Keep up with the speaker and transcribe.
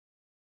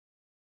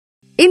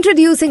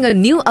Introducing a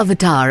new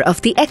avatar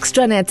of the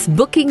Extranet's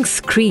booking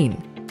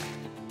screen.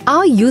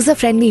 Our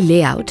user-friendly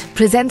layout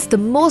presents the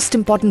most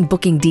important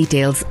booking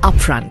details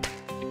upfront.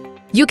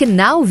 You can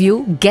now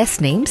view guest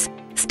names,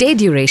 stay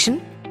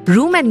duration,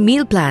 room and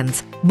meal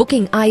plans,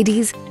 booking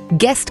IDs,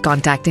 guest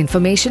contact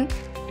information,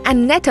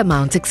 and net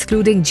amounts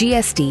excluding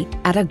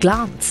GST at a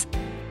glance.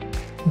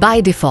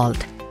 By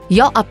default,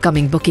 your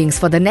upcoming bookings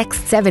for the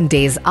next 7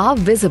 days are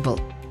visible.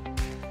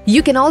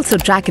 You can also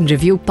track and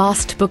review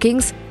past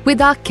bookings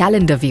with our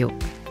calendar view.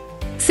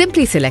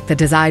 Simply select the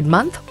desired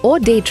month or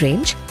date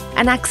range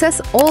and access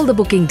all the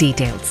booking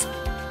details.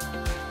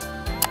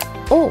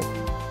 Or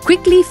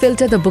quickly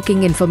filter the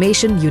booking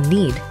information you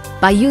need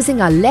by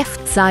using our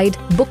left side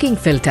booking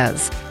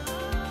filters.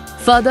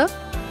 Further,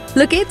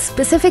 locate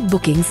specific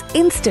bookings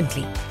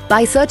instantly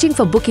by searching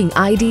for booking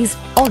IDs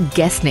or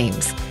guest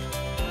names.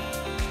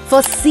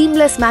 For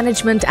seamless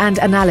management and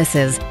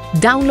analysis,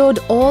 download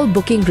all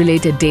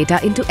booking-related data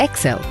into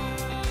Excel.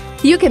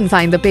 You can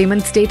find the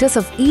payment status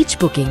of each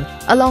booking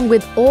along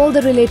with all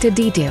the related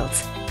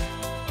details.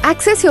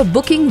 Access your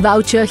booking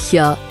voucher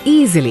here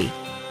easily.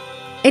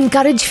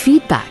 Encourage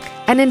feedback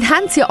and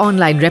enhance your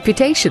online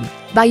reputation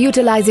by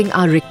utilizing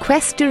our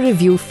Request to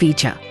Review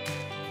feature.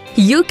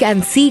 You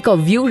can seek or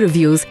view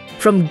reviews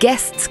from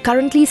guests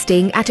currently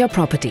staying at your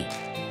property.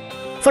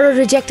 For a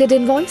rejected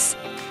invoice,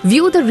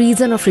 view the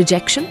reason of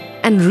rejection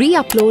and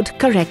re-upload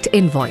correct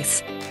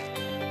invoice.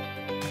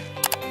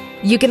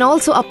 You can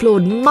also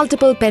upload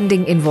multiple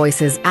pending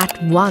invoices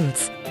at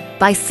once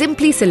by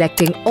simply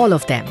selecting all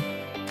of them.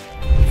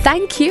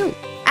 Thank you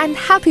and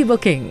happy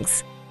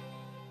bookings!